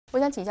我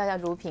想请教一下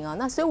如萍啊，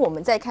那所以我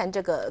们在看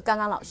这个，刚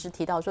刚老师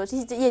提到说，其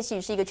实这也许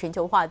是一个全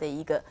球化的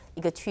一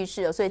个趋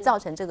势，所以造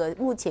成这个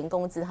目前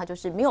工资它就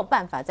是没有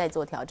办法再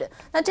做调整。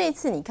那这一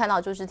次你看到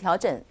就是调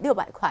整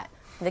600块，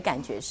你的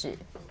感觉是？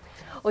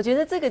我觉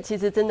得这个其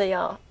实真的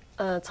要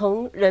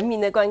从人民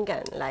的观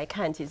感来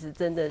看，其实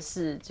真的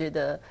是觉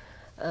得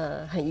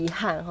很遗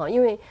憾哈，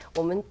因为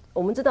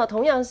我们知道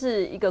同样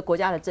是一个国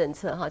家的政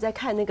策哈，在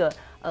看那个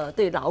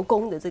对劳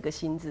工的这个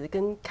薪资，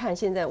跟看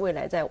现在未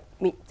来在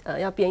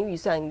要编预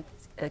算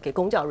给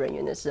公教人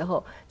员的时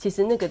候，其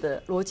实那个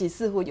的逻辑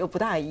似乎又不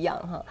大一样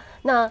哈。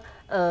那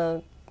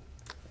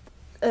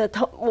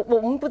我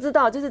们不知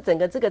道，就是整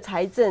个这个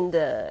财政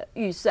的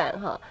预算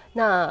哈，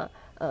那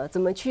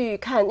怎么去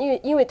看？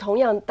因为同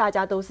样大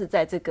家都是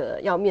在这个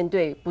要面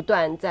对不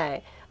断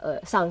在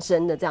上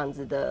升的这样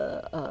子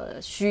的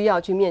需要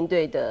去面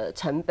对的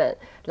成本，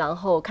然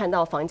后看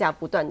到房价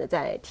不断的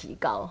在提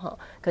高哈。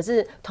可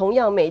是同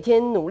样每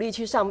天努力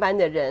去上班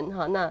的人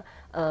哈，那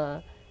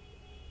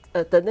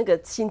的那个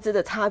薪资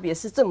的差别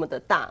是这么的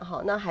大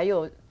哈。那还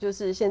有就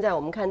是现在我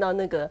们看到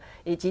那个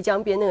也即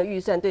将编那个预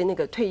算对那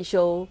个退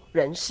休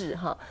人士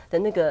哈的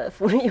那个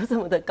福利又这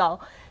么的高，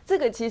这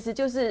个其实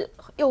就是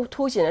又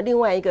凸显了另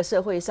外一个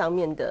社会上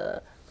面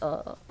的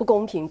不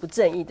公平、不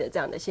正义的这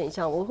样的现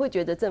象。我会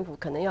觉得政府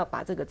可能要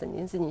把这个整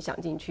件事情想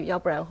进去，要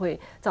不然会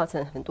造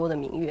成很多的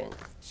民怨。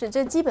是，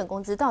这基本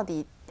工资到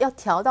底要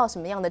调到什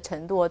么样的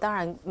程度？当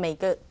然，每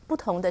个不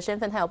同的身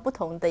份，它有不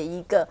同的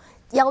一个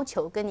要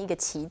求跟一个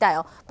期待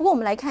哦。不过我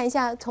们来看一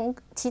下，从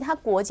其他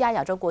国家、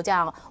亚洲国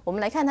家哦，我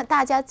们来看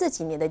大家这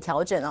几年的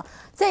调整哦。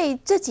在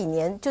这几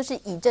年，就是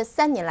以这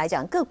3年来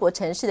讲，各国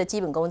城市的基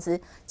本工资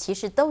其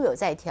实都有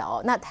在调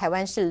哦。那台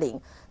湾是0。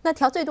那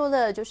调最多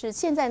的就是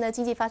现在呢，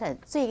经济发展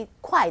最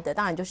快的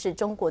当然就是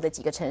中国的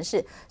几个城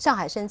市，上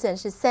海、深圳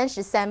是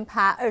33%、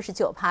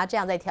29%这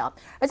样在调，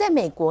而在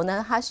美国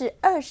呢，它是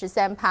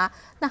23%，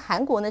那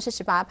韩国呢是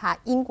18%，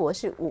英国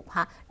是5%，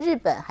日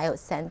本还有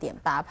3.8%。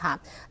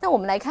那我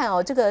们来看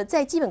哦，这个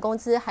在基本工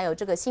资还有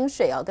这个薪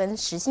水哦跟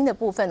时薪的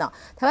部分哦，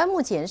台湾目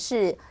前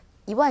是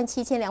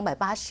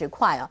17280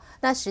块哦，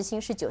那时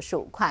薪是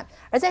95块，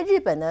而在日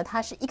本呢，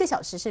它是1个小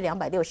时是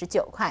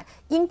269块，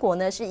英国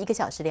呢是1个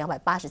小时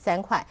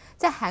283块，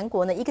在韩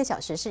国呢1个小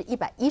时是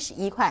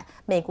111块，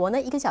美国呢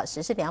1个小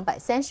时是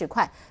230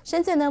块，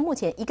深圳呢目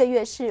前1个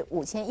月是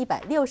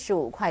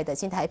5165块的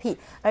新台币，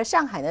而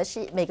上海呢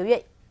是每个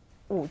月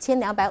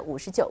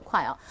5259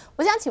块哦。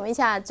我想请问一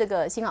下这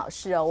个辛老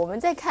师哦，我们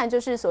在看就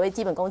是所谓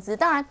基本工资，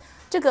当然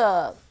这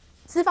个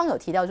资方有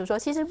提到，就是说，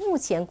其实目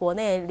前国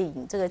内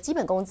领这个基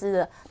本工资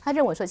的，他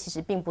认为说其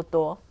实并不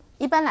多。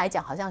一般来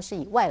讲，好像是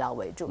以外劳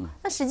为主。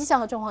那实际上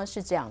的状况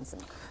是这样子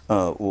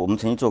吗？我们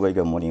曾经做过一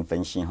个模拟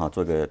分析哈，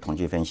做一个统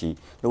计分析。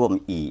如果我们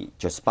以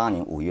98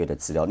年5月的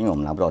资料，因为我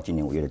们拿不到今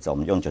年5月的资料，我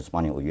们用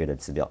98年5月的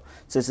资料，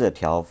这次的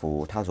调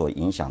幅它所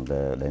影响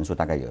的人数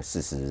大概有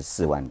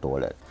44万多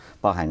人，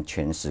包含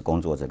全时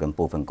工作者跟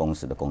部分工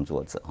时的工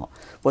作者哈。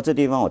不过这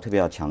地方我特别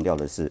要强调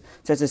的是，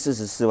在这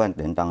44万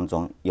人当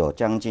中，有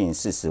将近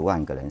40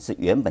万个人是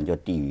原本就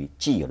低于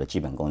既有的基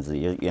本工资，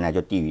也原来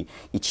就低于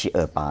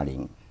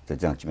17280。的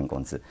这样基本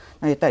工资，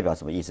那也代表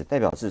什么意思？代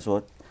表是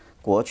说，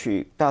过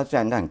去大家虽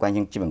然都很关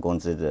心基本工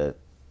资的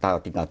大概要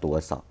定到多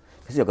少，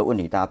可是有个问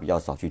题大家比较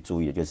少去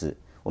注意的，就是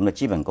我们的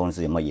基本工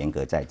资有没有严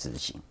格在执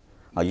行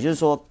啊？也就是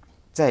说，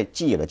在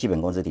既有的基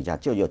本工资底下，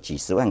就有几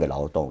十万个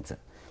劳动者，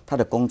他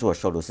的工作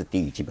收入是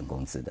低于基本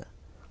工资的。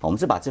我们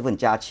是把这份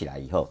加起来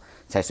以后，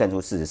才算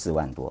出44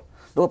万多。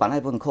如果把那一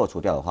部分扣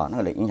除掉的话，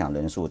那个影响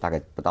人数大概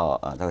不到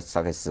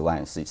大概10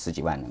万十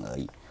几万人而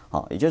已。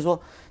好，也就是说，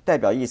代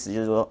表意思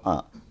就是说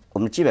我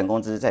们的基本工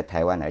资在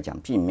台湾来讲，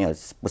并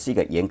不是一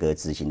个严格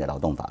执行的劳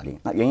动法令。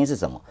那原因是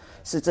什么？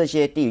是这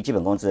些低于基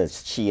本工资的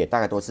企业，大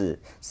概都是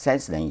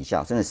30人以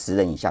下，甚至10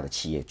人以下的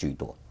企业居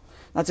多。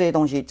那这些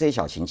东西，这些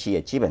小型企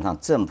业，基本上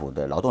政府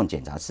的劳动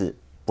检查是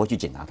不会去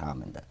检查他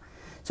们的。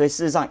所以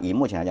事实上，以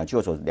目前来讲，据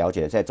我所了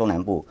解的，在中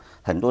南部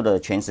很多的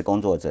全时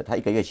工作者，他一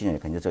个月薪水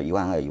可能就只有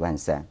12000、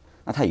13000，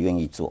那他也愿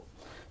意做。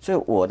所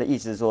以我的意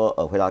思是说，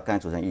回答刚才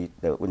主持人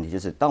的问题，就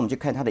是当我们去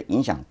看它的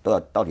影响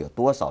到底有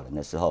多少人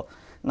的时候，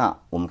那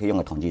我们可以用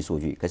个统计数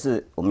据，可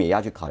是我们也要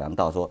去考量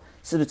到说，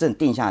是不是真的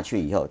定下去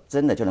以后，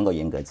真的就能够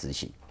严格执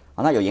行？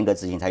好，那有严格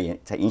执行才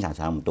影响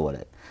才那么多人。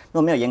如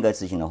果没有严格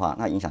执行的话，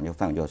那影响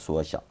范围就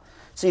缩小。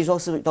至于说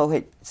是不是都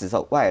会只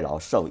受外劳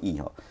受益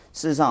哦？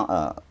事实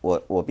上，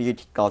我必须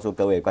告诉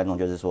各位观众，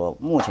就是说，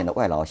目前的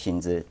外劳薪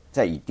资，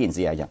在以电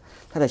子业来讲，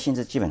它的薪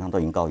资基本上都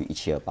已经高于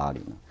17280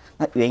了。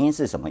那原因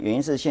是什么？原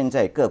因是现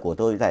在各国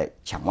都在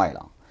抢外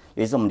劳，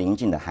尤其是我们邻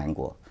近的韩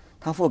国。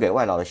他付给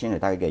外劳的薪水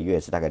大概一个月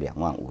是大概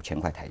25000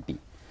块台币，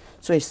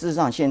所以事实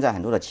上现在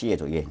很多的企业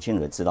主也很清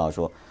楚的知道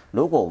说，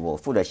如果我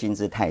付的薪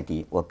资太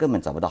低，我根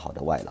本找不到好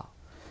的外劳。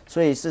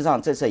所以事实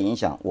上这次的影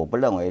响，我不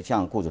认为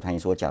像雇主团体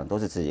所讲，都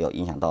是只有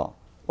影响到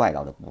外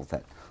劳的部分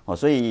哦。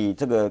所以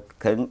这个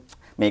可能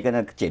每个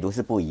人的解读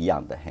是不一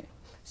样的。嘿，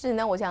是，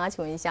那我想要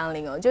请问香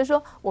菱哦，就是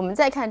说我们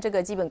在看这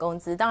个基本工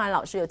资，当然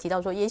老师有提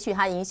到说，也许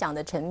它影响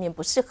的层面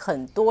不是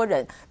很多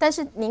人，但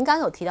是您刚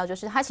刚有提到，就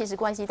是它其实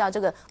关系到这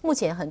个目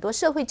前很多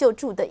社会救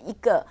助的一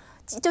个，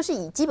就是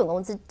以基本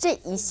工资这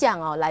一项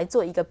哦来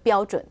做一个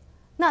标准。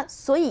那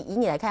所以以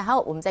你来看，还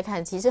有我们再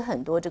看，其实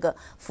很多这个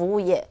服务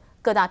业、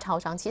各大超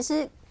商，其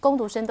实工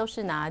读生都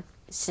是拿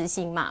时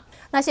薪嘛，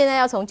那现在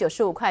要从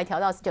95块调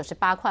到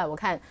98块，我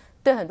看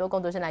对很多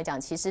工读生来讲，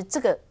其实这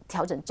个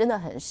调整真的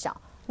很少。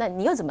那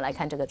你又怎么来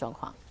看这个状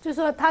况？就是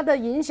说它的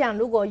影响，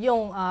如果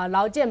用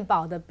劳健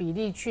保的比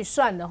例去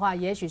算的话，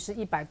也许是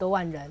100多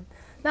万人。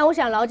那我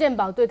想劳健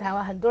保对台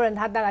湾很多人，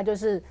他大概就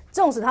是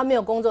纵使他没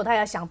有工作，他也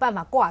要想办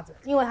法挂着，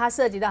因为他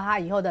涉及到他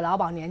以后的劳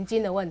保年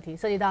金的问题，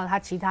涉及到他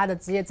其他的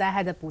职业灾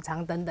害的补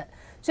偿等等。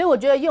所以我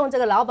觉得用这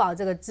个劳保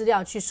这个资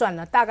料去算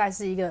呢，大概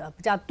是一个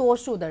比较多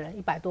数的人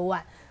100多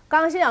万。刚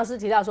刚谢老师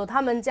提到说，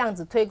他们这样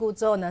子推估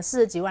之后呢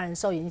，40几万人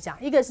受影响。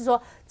一个是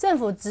说，政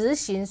府执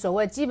行所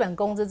谓基本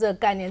工资这个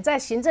概念，在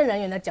行政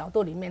人员的角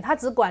度里面，他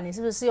只管你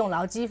是不是适用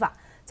劳基法，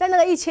在那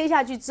个一切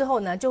下去之后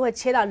呢，就会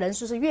切到人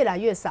数是越来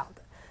越少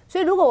的。所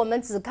以如果我们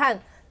只看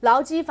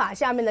劳基法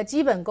下面的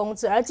基本工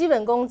资，而基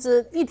本工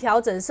资一调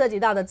整涉及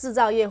到的制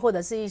造业或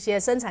者是一些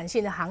生产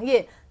性的行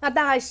业，那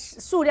大概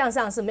数量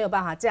上是没有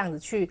办法这样子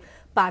去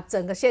把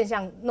整个现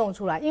象弄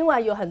出来，因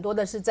为有很多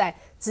的是在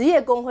职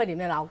业工会里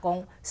面的劳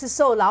工，是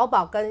受劳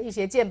保跟一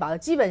些健保的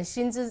基本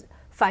薪资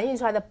反映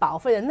出来的保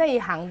费的那一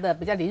行的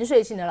比较零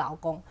碎性的劳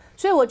工，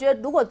所以我觉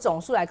得如果总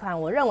数来看，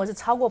我认为是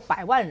超过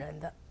100万人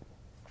的。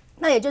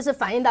那也就是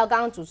反映到刚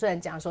刚主持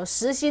人讲说，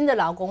时薪的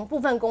劳工、部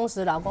分工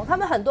时劳工，他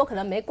们很多可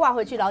能没挂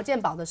回去劳健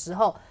保的时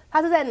候，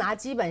他是在拿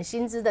基本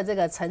薪资的这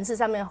个层次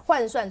上面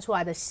换算出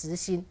来的时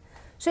薪。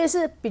所以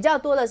是比较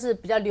多的是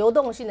比较流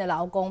动性的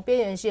劳工、边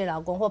缘性的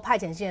劳工或派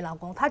遣性的劳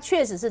工，他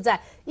确实是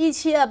在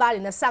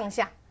17280的上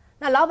下。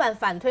那老板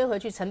反推回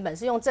去成本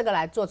是用这个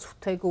来做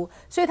推估，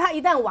所以他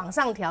一旦往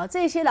上调，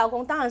这些劳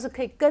工当然是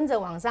可以跟着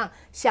往上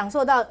享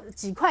受到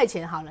几块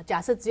钱好了。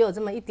假设只有这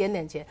么一点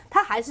点钱，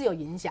它还是有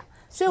影响。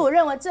所以我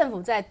认为政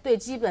府在对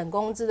基本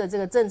工资的这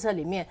个政策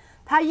里面，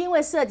它因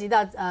为涉及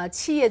到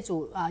企业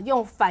主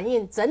用反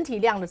映整体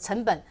量的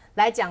成本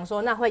来讲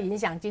说，那会影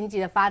响经济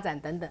的发展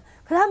等等。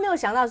可是他没有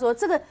想到说，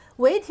这个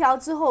微调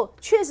之后，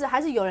确实还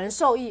是有人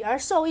受益，而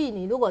受益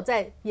你如果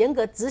再严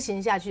格执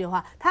行下去的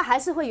话，它还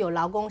是会有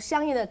劳工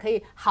相应的可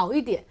以好一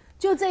点。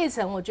就这一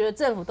层，我觉得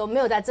政府都没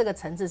有在这个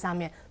层次上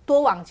面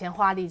多往前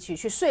花力气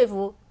去说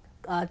服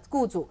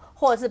雇主，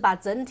或者是把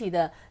整体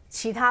的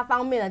其他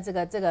方面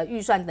的这个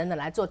预算等等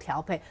来做调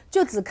配，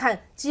就只看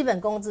基本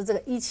工资这个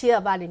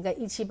17280跟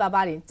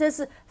17880，这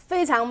是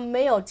非常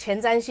没有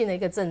前瞻性的一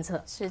个政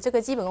策。是这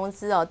个基本工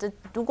资哦，这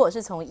如果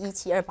是从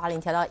17280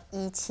调到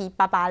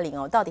17880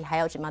哦，到底还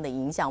有什么样的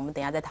影响？我们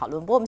等一下再讨论。不过我们